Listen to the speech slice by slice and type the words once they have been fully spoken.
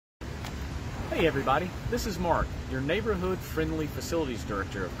Hey everybody, this is Mark, your neighborhood friendly facilities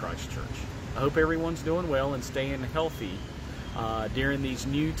director of Christ Church. I hope everyone's doing well and staying healthy during these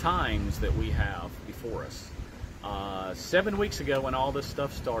new times that we have before us. 7 weeks ago when all this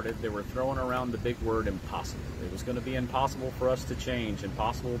stuff started, they were throwing around the big word impossible. It was going to be impossible for us to change,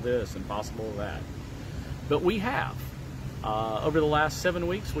 impossible this, impossible that. But we have. Over the last 7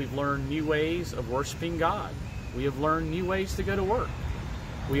 weeks, we've learned new ways of worshiping God. We have learned new ways to go to work.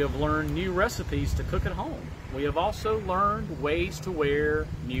 We have learned new recipes to cook at home. We have also learned ways to wear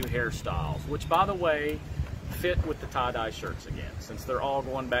new hairstyles, which, by the way, fit with the tie-dye shirts again, since they're all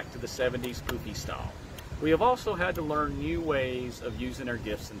going back to the 70s poofy style. We have also had to learn new ways of using our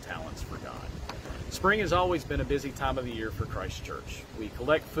gifts and talents for God. Spring has always been a busy time of the year for Christ Church. We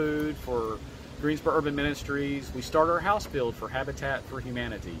collect food for Greensboro Urban Ministries. We start our house build for Habitat for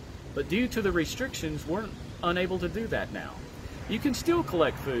Humanity. But due to the restrictions, we're unable to do that now. You can still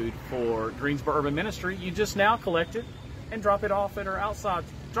collect food for Greensboro Urban Ministry. You just now collect it and drop it off at our outside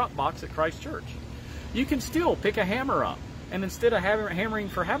drop box at Christ Church. You can still pick a hammer up, and instead of hammering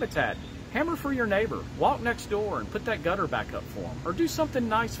for Habitat, hammer for your neighbor. Walk next door and put that gutter back up for them. Or do something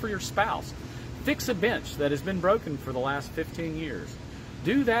nice for your spouse. Fix a bench that has been broken for the last 15 years.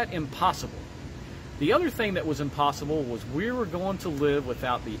 Do that impossible. The other thing that was impossible was we were going to live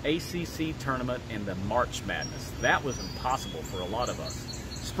without the ACC tournament and the March Madness. That was impossible for a lot of us.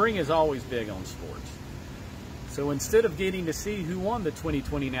 Spring is always big on sports. So instead of getting to see who won the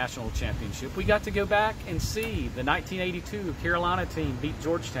 2020 National Championship, we got to go back and see the 1982 Carolina team beat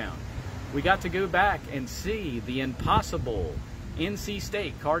Georgetown. We got to go back and see the impossible NC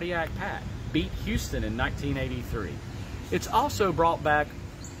State Cardiac Pack beat Houston in 1983. It's also brought back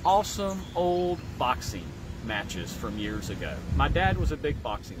awesome old boxing matches from years ago. My dad was a big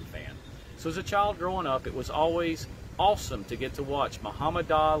boxing fan. So as a child growing up, it was always awesome to get to watch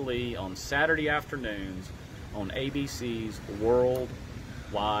Muhammad Ali on Saturday afternoons on ABC's World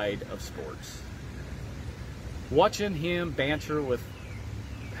Wide of Sports. Watching him banter with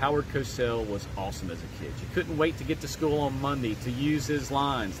Howard Cosell was awesome as a kid. You couldn't wait to get to school on Monday to use his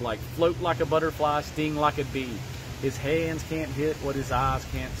lines like float like a butterfly, sting like a bee. His hands can't hit what his eyes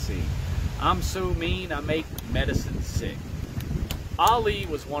can't see. I'm so mean I make medicine sick. Ali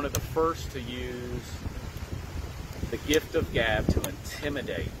was one of the first to use the gift of gab to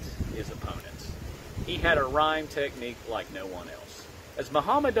intimidate his opponents. He had a rhyme technique like no one else. As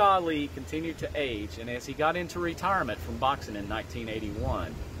Muhammad Ali continued to age and as he got into retirement from boxing in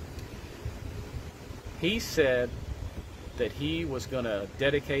 1981, he said that he was going to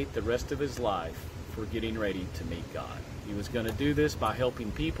dedicate the rest of his life for getting ready to meet God. He was going to do this by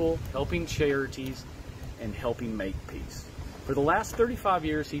helping people, helping charities, and helping make peace. For the last 35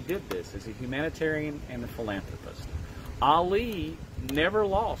 years, he did this as a humanitarian and a philanthropist. Ali never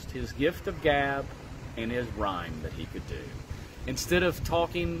lost his gift of gab and his rhyme that he could do. Instead of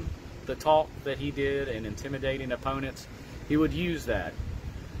talking the talk that he did and intimidating opponents, he would use that.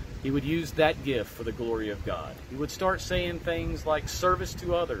 He would use that gift for the glory of God. He would start saying things like, service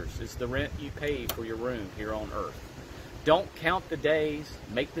to others is the rent you pay for your room here on earth. Don't count the days,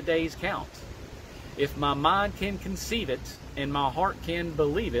 make the days count. If my mind can conceive it and my heart can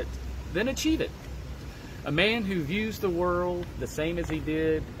believe it, then achieve it. A man who views the world the same as he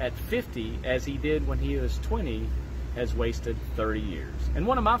did at 50 as he did when he was 20 has wasted 30 years. And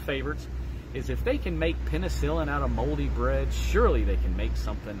one of my favorites is if they can make penicillin out of moldy bread, surely they can make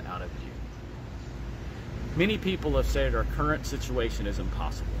something out of you. Many people have said our current situation is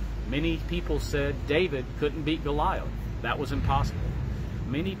impossible. Many people said David couldn't beat Goliath. That was impossible.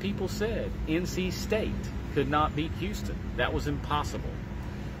 Many people said NC State could not beat Houston. That was impossible.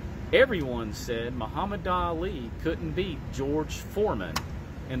 Everyone said Muhammad Ali couldn't beat George Foreman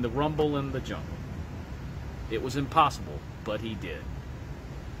in the Rumble in the Jungle. It was impossible, but he did.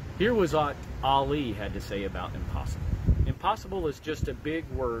 Here was what Ali had to say about impossible. Impossible is just a big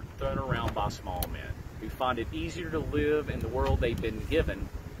word thrown around by small men who find it easier to live in the world they've been given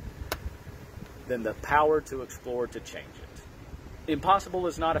than the power to explore to change it. Impossible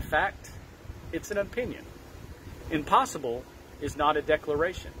is not a fact, it's an opinion. Impossible is not a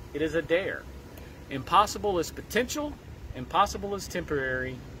declaration, it is a dare. Impossible is potential, impossible is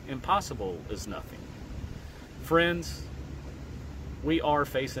temporary, impossible is nothing. Friends, we are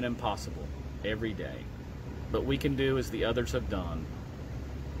facing impossible every day, but we can do as the others have done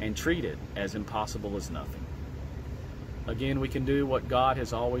and treat it as impossible as nothing. Again, we can do what God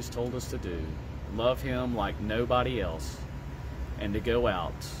has always told us to do, love Him like nobody else, and to go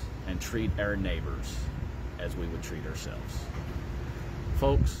out and treat our neighbors as we would treat ourselves.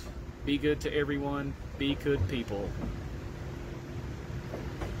 Folks, be good to everyone, be good people.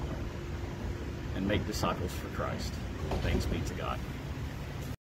 and make disciples for Christ. Thanks be to God.